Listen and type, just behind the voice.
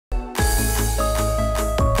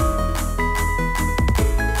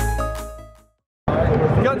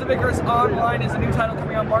Guns of Icarus Online is a new title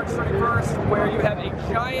coming out March 31st, where you have a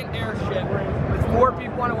giant airship with 4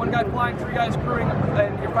 people on it, 1 guy flying, 3 guys crewing,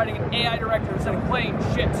 and you're fighting an AI director sending planes,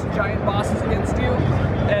 ships, giant bosses against you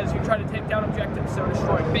as you try to take down objectives, so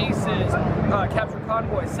destroy bases, capture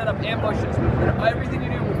convoys, set up ambushes, and everything you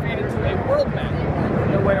do will feed into a world map,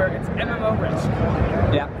 where it's MMO risk.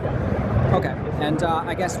 Yeah. Okay, and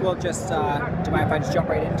I guess we'll just, do you mind if I just jump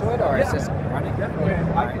right into it, or is this running?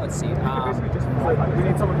 All right, let's see. We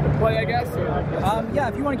need someone to play, I guess? Yeah,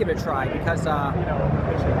 if you want to give it a try, because I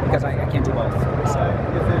can't do both. So.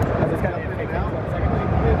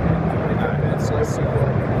 Let's see. I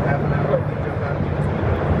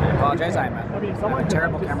apologize, I'm a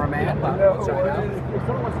terrible cameraman, but we'll try it out.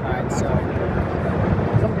 Alright, so.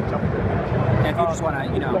 And if you just want to,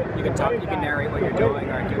 you can talk, you can narrate what you're doing,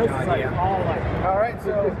 or give you an idea. Alright,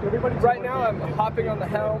 so right now I'm hopping on the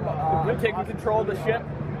helm, I'm taking control of the ship.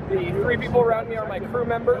 The 3 people around me are my crew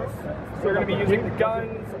members, so we're going to be using the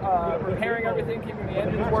guns, repairing everything, keeping the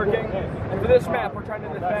engines working. And for this map, we're trying to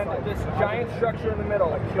defend this giant structure in the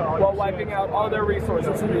middle while wiping out all their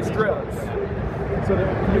resources in these drills. So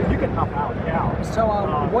you can hop out, yeah. So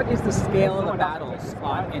what is the scale of the battles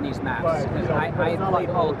in these maps? I played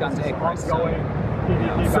all Guns of Icarus.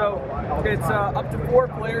 So it's up to 4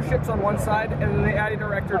 player ships on one side, and then the AI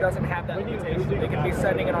director doesn't have that limitation. They can be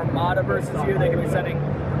sending an armada versus you, they can be sending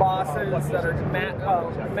bosses that are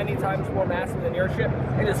many times more massive than your ship,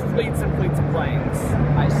 and just fleets and fleets of planes.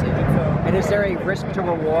 I see. And is there a risk to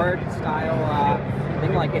reward style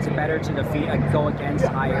thing, like is it better to defeat, go against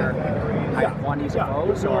higher quantities of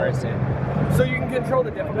foes, or is it? So you can control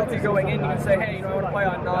the difficulty going in. You can say, hey, I want to play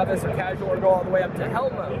on novice or casual, or go all the way up to hell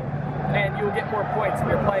mode, and you'll get more points if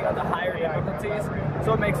you're playing on the higher difficulties.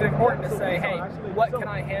 So it makes it important to say, hey, what can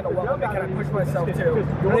I handle? What limit can I push myself to?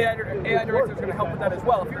 And the AI director is going to help with that as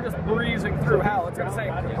well. If you're just breezing through hell, it's going to say,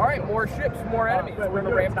 all right, more ships, more enemies. We're going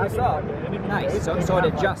to ramp this up. Nice. So it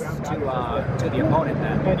adjusts to the opponent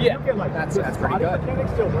then. Yeah, that's pretty good.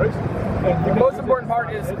 The most important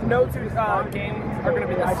part is no 2 games are going to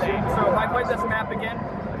be the same. So if I play this map again,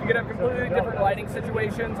 you can have completely different lighting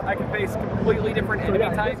situations. I can face completely different enemy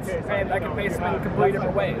types, and I can face them in completely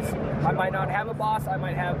different ways. I might not have a boss, I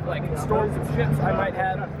might have like storms of ships, I might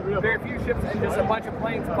have very few ships and just a bunch of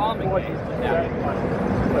planes bombing me. Yeah.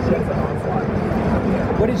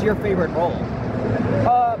 What is your favorite role?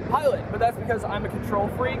 Pilot, but that's because I'm a control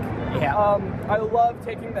freak. Yeah. I love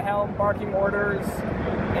taking the helm, barking orders,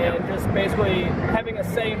 and just basically having a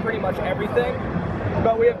say in pretty much everything.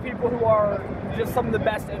 But we have people who are just some of the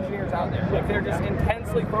best engineers out there. Like, they're just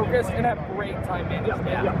intensely focused and have great time management.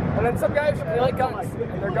 Yeah. And then some guys, they like guns,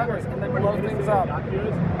 and they're gunners, and they blow things up.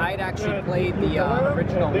 I had actually played the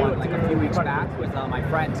original one like a few weeks back with my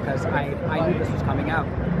friends, because I knew this was coming out.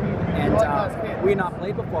 And we had not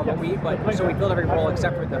played before, so we filled every role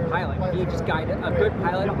except for the pilot. He just guided. A good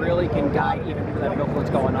pilot really can guide even people that don't know what's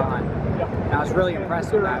going on. And I was really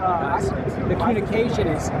impressed with that, because the communication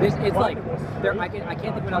is like I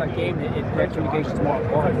can't think of another game that their communication is more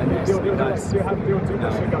important than this, because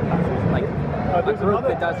like a group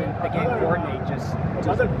that doesn't coordinate just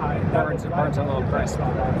burns a little crisp.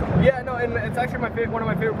 Yeah, no, and it's actually one of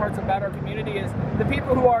my favorite parts about our community is the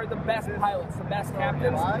people who are the best pilots, the best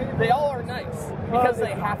captains. They all are nice because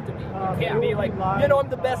they have to be. You can't be like, I'm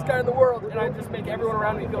the best guy in the world, and I just make everyone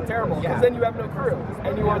around me feel terrible. Because then you have no crew,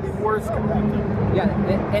 and you are the worst commander. Yeah,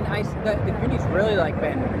 and the community's really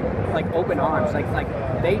been open arms.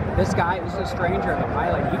 This is a stranger, the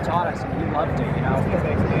pilot. He taught us, and he loved it.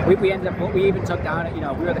 We even took down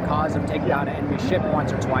we were the cause of taking down an enemy ship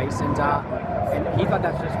once or twice, and he thought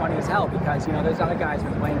that was just funny as hell, because those other guys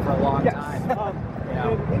have been playing for a long time.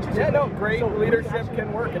 Yeah, no, great leadership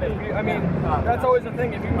can work, and that's always the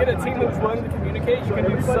thing. If you can get a team who's willing to communicate, you can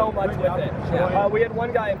do so much with it. Yeah. We had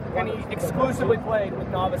one guy, and he exclusively played with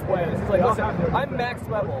novice players. He's like, listen, I'm max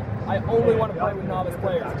level. I only want to play with novice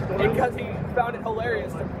players, because he found it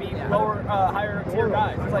hilarious to beat higher tier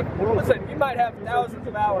guys. He's like, listen, you might have thousands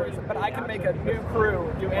of hours, but I can make a new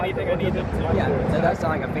crew do anything I need them to. Yeah, so that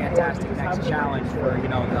sounds like a fantastic next challenge for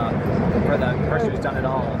the person who's done it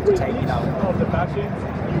all to take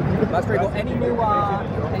That's very cool. Any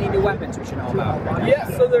new weapons we should know about? Yeah,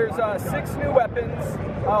 so there's 6 new weapons,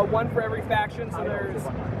 1 for every faction. So there's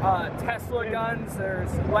Tesla guns,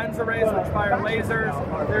 there's lens arrays which fire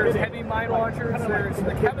lasers, there's heavy mine launchers, there's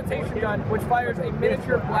the cavitation gun which fires a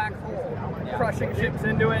miniature black hole, crushing ships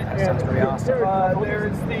into it. That sounds pretty awesome.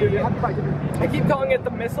 There's I keep calling it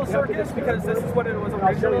the missile circus because this is what it was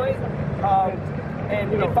originally.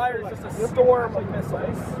 and it fires just a storm of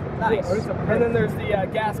missiles. Nice. And then there's the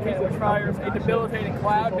gas cannon, which fires a debilitating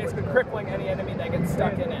cloud, basically crippling any enemy that gets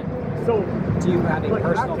stuck in it. So, do you have a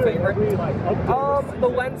personal favorite? The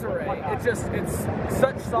lens array. It's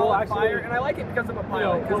such solid fire, and I like it because of a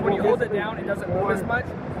pilot. Because when you hold it down, it doesn't move as much.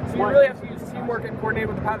 So you really have to use teamwork and coordinate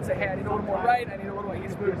with the pilot. Say, hey, I need a little more right. I need a little more.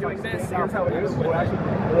 He's doing this. Here's how it is.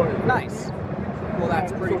 Nice. Well,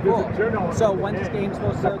 that's pretty cool. So when's this game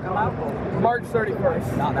supposed to come out? March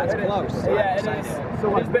 31st. No, that's close. Yeah, it is.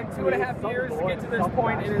 It's been 2.5 years to get to this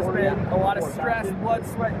point. It has been a lot of stress, blood,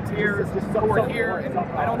 sweat, and tears. But we're here, and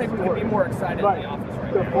I don't think we could be more excited in the office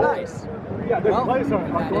right now. Nice. Well,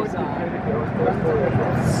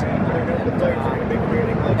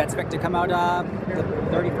 that's expected to come out the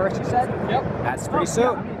 31st, you said? Yep. That's pretty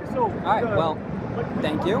soon. All right, well,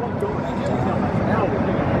 thank you.